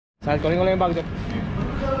Saan? Kunin ko lang yung bag dyan.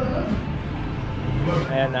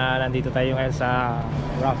 Ayan, nandito tayo ngayon sa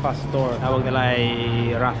Rapha store. Tawag nila ay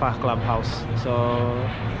Rapha Clubhouse. So,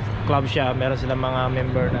 club siya. Meron silang mga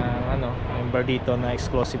member na member dito na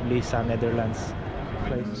exclusively sa Netherlands.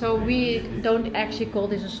 So we don't actually call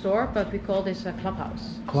this a store, but we call this a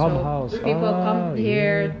clubhouse. Clubhouse. So people come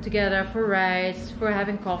here together for rides, for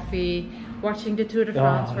having coffee, watching the Tour de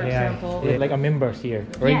France, for example. Yeah, like a members here.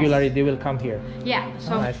 Regularly, they will come here. Yeah.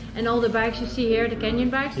 So nice. And all the bikes you see here, the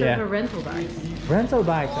Canyon bikes, those are rental bikes. Rental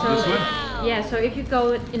bikes. So yeah. So if you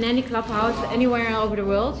go in any clubhouse anywhere over the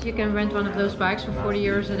world, you can rent one of those bikes for 40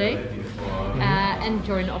 euros a day. And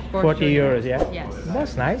join, of course. 40 euros, yeah? Yes.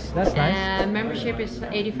 That's nice, that's nice. Membership is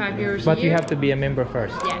 85 euros a year. But you have to be a member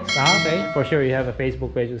first. Yes. Okay. For sure you have a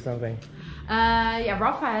Facebook page or something. Yeah,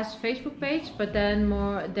 Rapha has a Facebook page, but then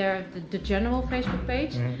more the general Facebook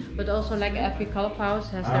page, but also like every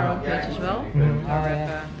clubhouse has their own page as well.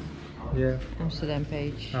 Amsterdam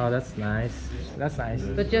page. Oh, that's nice. That's nice.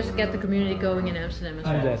 But just get the community going in Amsterdam as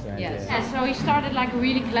well. That's nice. Yes. Yeah. So he started like a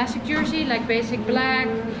really classic jersey, like basic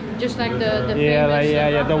black, just like the the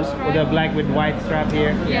black with white strap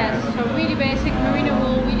here. Yes. So really basic merino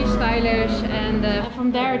wool, really stylish, and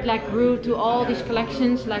from there it like grew to all these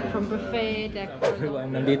collections, like from buffet.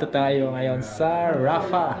 Everyone, nandito tayo ngayon sa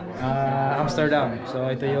Rapha, Amsterdam.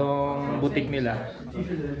 So ito yung boutique nila.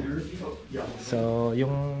 So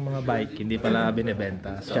yung mga bike hindi pala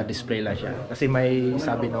binebenta, so display lang siya. Kasi may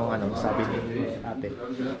sabi sabi ni ate,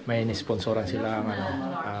 may ni-sponsoran sila ng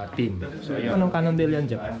team. So yun. Anong Cannondale yan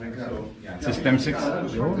dyan? System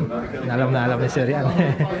 6. Yun. Alam ni sir yan.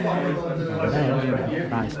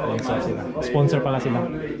 Sponsor sila. Sponsor pala sila.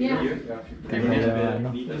 Kaya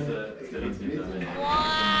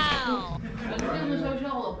Wow! Dat viel me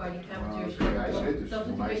sowieso al op bij die grabbeltjes. Dat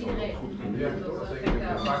het bij iedereen.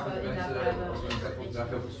 Daar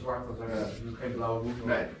heel veel zwart, dat er geen blauwe hoek.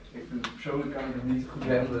 Nee, ik vind persoonlijk kan ik het niet goed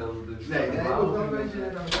handelen. Nee, ik wil wel een beetje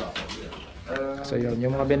naar mezelf. So yun,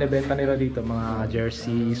 yung mga binibenta nila dito, mga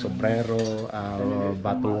jersey, sombrero,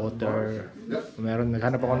 bottle water.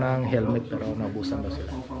 Naghanap ako ng helmet pero naubusan daw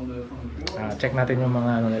sila. Check natin yung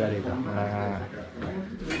mga nila dito, mga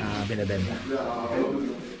binibenta.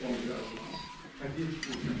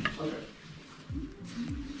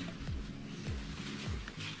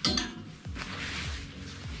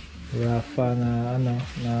 Rapha na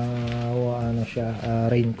siya,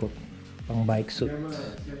 raincoat, pang bike suit,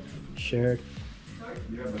 shirt.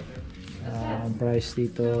 Ang price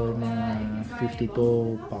dito mga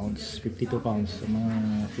 52 pounds, so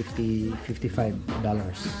mga $55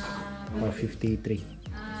 or 53.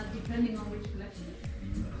 Depending on which collection.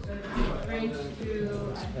 So it range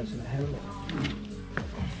to That's a helmet.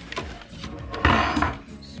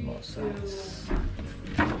 Small size.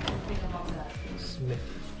 Smith.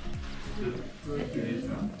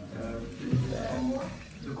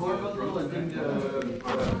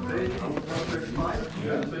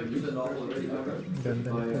 Ganda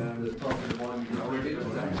nito.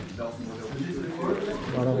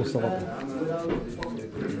 Parang gusto ko.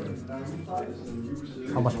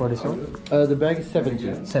 How much for this one? The bag is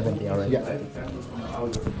 70. 70, alright. Yeah.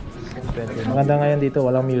 Maganda ngayon dito,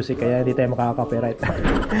 walang music kaya hindi tayo makaka-copyright.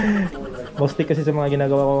 Mostly kasi sa mga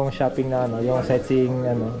ginagawa kong shopping na yung sightseeing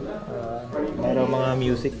mayroong mga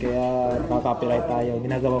music kaya makaka-copyright tayo.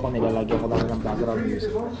 Ginagawa ko nilalagyan ko lang ng background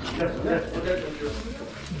music.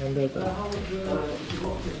 Ganda ito.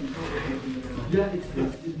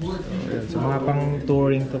 So mga pang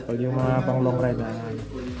touring to, pag yung mga pang long ride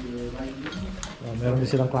meron din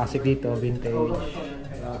silang classic dito, vintage.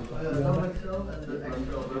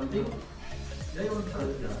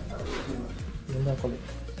 Ganda kulit.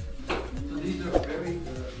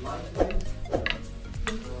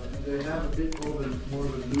 They have a bit more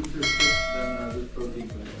of a looser fit than this protein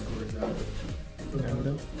blend, for example.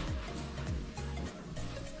 Ganda.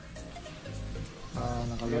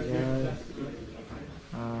 Nakalagay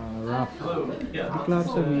Rapha. Hindi klaro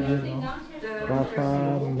sa video, no? Rapha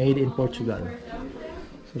made in Portugal.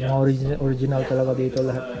 So mga original talaga dito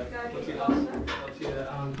lahat.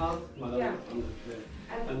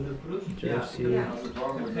 Jersey.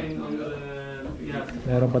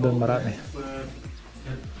 Meron pa doon marami.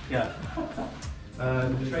 Ja.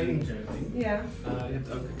 De training jersey. Ja. Je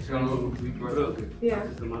hebt ook zo'n broek. Ja.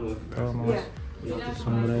 Dat is de mannelijke versie.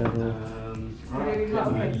 Sombrero.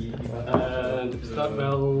 Er bestaat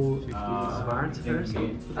wel zwaarte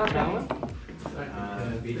versie.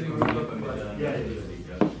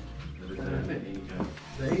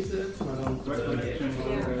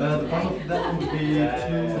 The part of that would be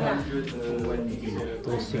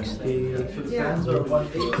 260.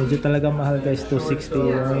 Medyo talaga mahal guys,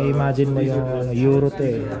 260. Imagine mo yung euro to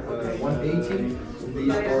eh. 180.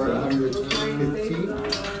 These are 115.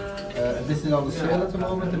 This is on the sale at the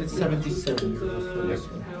moment and it's 77 euros for this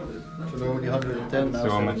one. So normally 110 now. So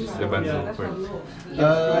how much is the bundle for it?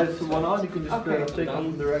 It's one on, you can just take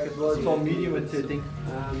on the rack as well. It's all medium and sitting.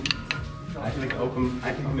 Eigenlijk ook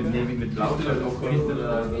met navy met blauw, dus ook gewoon de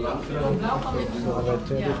laatste.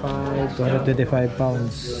 225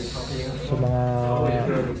 pounds. So mga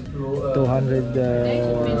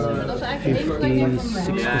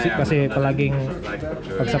 250, 60 kasi palaging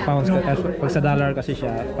pag sa pounds, pag sa dollar kasi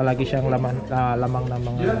siya, palagi siyang lamang ng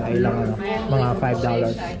mga ilang mga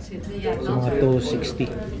 $5. So mga $260.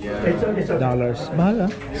 Mahal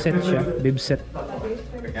set siya, bib set.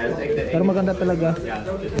 Pero maganda talaga.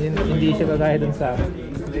 Hindi siya kagaya dun sa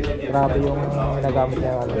grabe yung ginagamit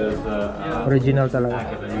niya, original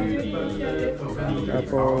talaga.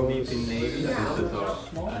 Tapos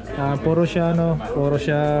puro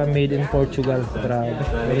siya made in Portugal. Grabe,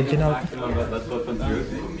 original.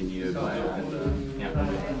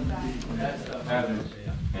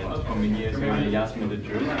 Combineer je de jas met de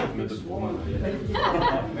jersey of met de bommen.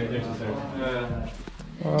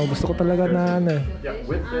 Gusto ko talaga na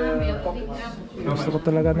gusto ko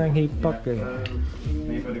talaga ng hip hop eh.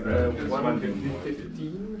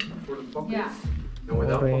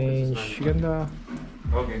 Orange, ganda.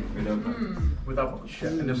 Okay, without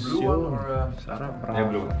and the blue one or sarap, yeah,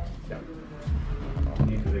 blue.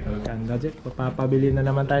 Ganda Jet, papabili na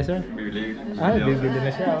naman tayo sir. Bibili. Ay, bibili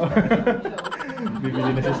na siya.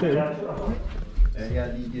 Bibili na siya sir. Ja,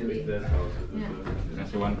 die Dat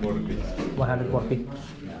is 140. 140.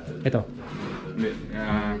 Ito.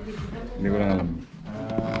 Hindi ko lang alam.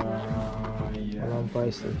 Walang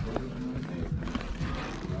price eh.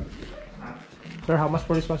 Sir, how much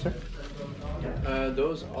for this one, sir?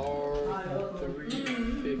 Those are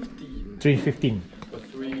 315. 315.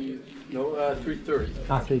 330.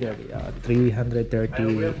 330.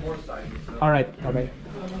 330. Alright, okay.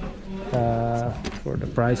 For the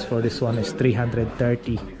price for this one is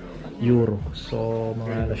 330 euro. So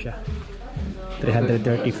mga ano siya,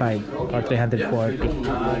 335 or 340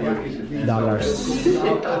 dollars.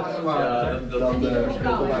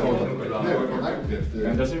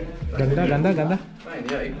 Ganda. Fijn,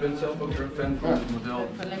 ja, ik ben zelf ook een fan van het model.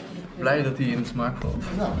 Blij dat hij in de smaak valt.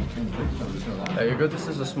 You got this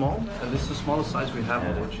is a small, and this is the smallest size we have.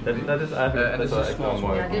 Dat is eigenlijk and this is a small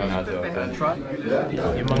mooi. Try.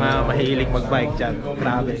 Yung mga mahilig magbike dyan,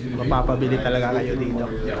 grabe, mapapabili talaga kayo dito.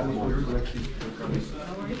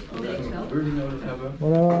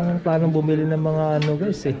 Wala akong planong bumili ng mga ano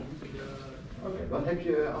guys eh.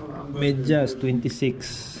 Medyas,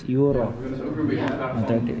 26 euro.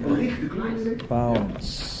 30 pounds.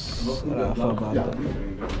 Rapha ba ito?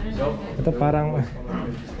 Ito parang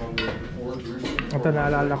ito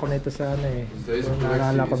naalala ko nito sa ano eh.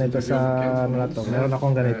 Naalala ko nito sa ano na to. Meron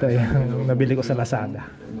akong ganito eh. Nabili ko sa Lazada.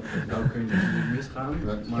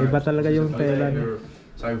 Iba talaga yung tela niya.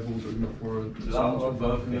 Zij bijvoorbeeld ook nog voor de zanders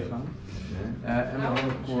boven gaan. En we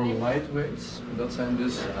hebben voor lightweights. Dat zijn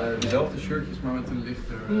dus dezelfde shirtjes, maar met een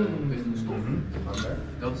lichter stof.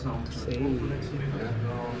 Dat is nou een collectie.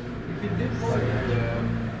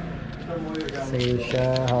 Sale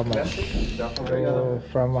siya, how much?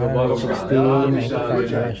 From 160, 95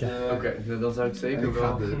 lang siya. Oké, dan zou ik zeker Ik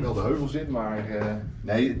ga wel de heuvels in, maar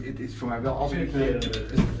nee, het is voor mij wel als ik...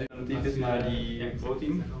 Dit is maar die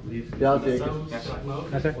protein. Ja, zeker.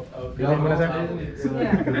 Ah, sir? Bilhin mo na sir?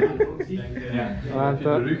 Ja. Want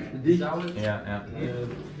Ja.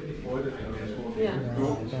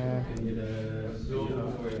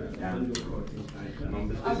 Om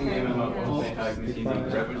beslissing nemen, maar ook ga ik misschien die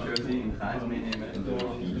rapper jersey in grijs meenemen en de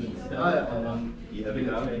en dan die heb ik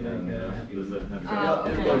ook.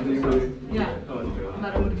 Ja,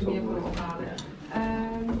 maar dan moet ik meer voor ophalen.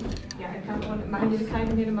 Ja, ik ga gewoon, maar jullie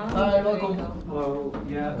krijgen helemaal. Welkom. Hallo.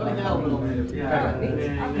 Ja, kan ik je helpen dan? Ja,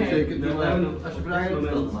 zeker. Als je blij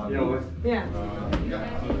bent. Ja hoor. Ja.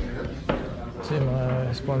 kasi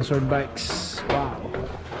mga sponsored bikes. Wow.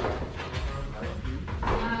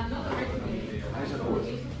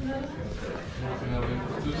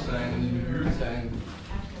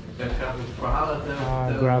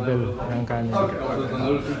 Gravel ng kanin. Als dat dan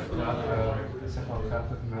nodig is, zeg maar graag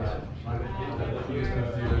tegen mij.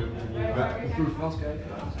 Tour de France kijken?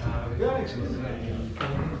 Ja, ik zie het.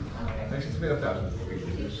 Ik zit vanmiddag thuis.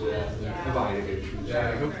 Dus de waaien. Ja,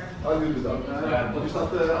 ik ook. Oh, nu bedankt. Of is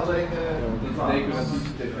dat alleen decoratieve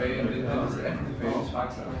tv en dit is de echte tv, dus vaak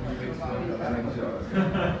staat het zo.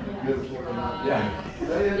 Ja.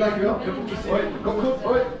 Dankjewel. Hoi, kom goed,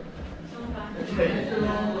 hoi.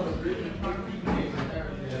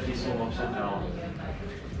 Die stond op centraal.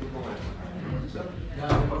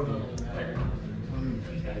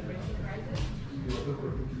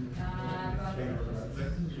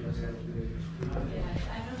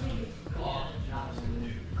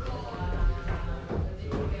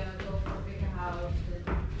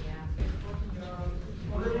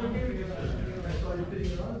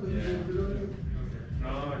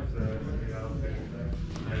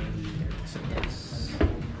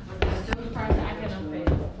 Those parts I cannot pay,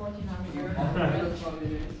 1,400 euros.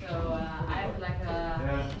 So I have like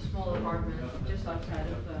a small apartment just outside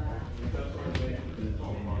of.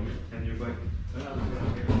 And your bike?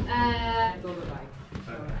 Go bike.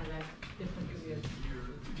 So I like different commutes.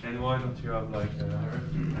 And why don't you have like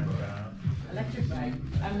Electric bike.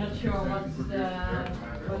 I'm not sure what the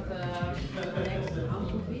next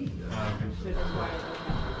house will be. So that's why I don't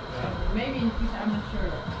have. Maybe in the future, I'm not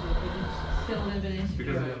sure. But it's still a little bit insecure.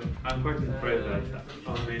 because I'm quite impressed that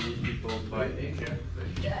how many people buy it.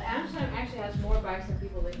 Amsterdam actually has more bikes than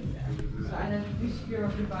people living there. So I have to be secure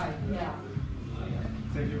of the bike. Yeah.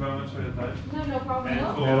 Thank you very much for your time. No problem at And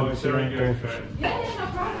all. for sharing your experience. Yeah, no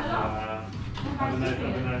problem at all. Have a nice,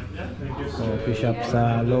 yeah, thank you. Coffee shop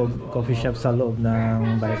sa loob. Coffee shop sa loob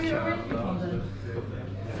ng bike shop.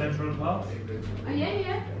 Central Park? Oh,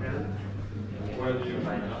 yeah. Where do you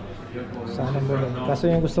find out? Sana bilhin. Kaso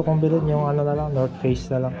yung gusto kong bilhin yung ano na lang, North Face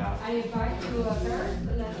na lang. I applied to Paris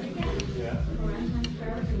last weekend. Yeah. For Amsterdam to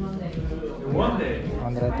Paris in 1 day. In 1 day?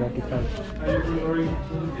 135. Are you preferring?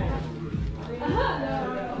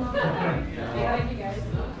 Yeah, thank you guys.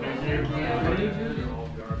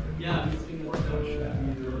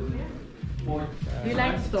 You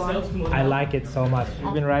like the store? I like it so much.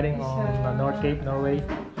 We've been riding on North Cape, Norway.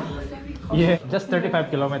 Yeah, just 35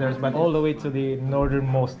 kilometers, but all the way to the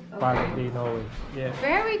northernmost part of the Norway. Yeah.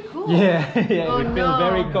 Very cool. Yeah, yeah. Oh, We feel no.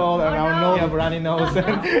 very cold and Oh, our no. nose have runny nose. Get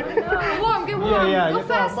warm, get warm. Yeah, Go you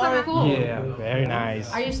faster. Cool. Yeah, very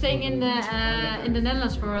nice. Are you staying in the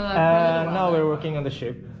Netherlands for a little while? No, we're working on the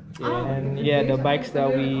ship. Yeah, and yeah, the bikes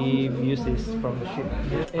that we use is from the ship.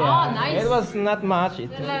 Yeah, Oh, nice. It was not much.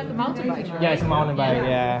 Like the mountain bikes, right? Yeah, it's a mountain bike.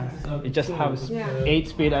 Yeah, it just has 8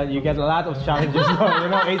 speed, and you get a lot of challenges. You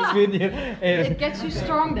know, 8 speed. It gets you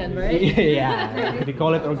strong then, right? Yeah, we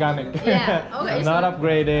call it organic. Yeah, okay, Not so-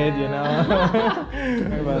 upgraded, you know.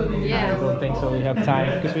 But Yeah. I don't think so. We have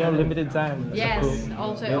time because we have limited time. Yes,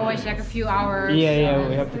 also always like a few hours. Yeah,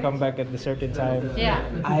 we have to come back at a certain time. Yeah.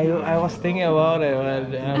 I was thinking about it,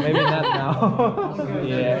 but maybe not now.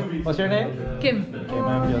 Yeah. What's your name? Kim. Okay,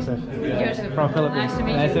 I'm Joseph. Joseph. From Philippines.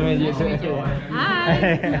 Nice to meet you. Nice to meet you.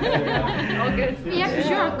 Hi. All good. Yeah, for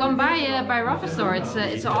sure. Come by Rapha store.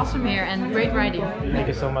 It's awesome here and great riding. Thank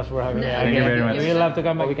you so much for having me. Thank you very much. We love to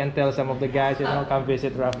come back. We can tell some of the guys, you know, come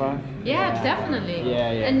visit Rapha. Yeah, definitely.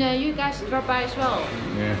 Yeah. And you guys drop by as well.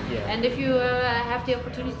 Yeah. And if you have the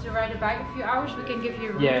opportunity to ride a bike a few hours, we can give you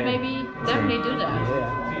a route. Yeah. Maybe definitely do that.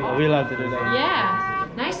 Yeah. We love to do that. Yeah.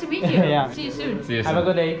 Nice to meet you. Yeah. See you soon. Have a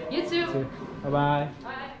good day. You too. Bye bye.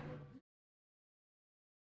 Bye.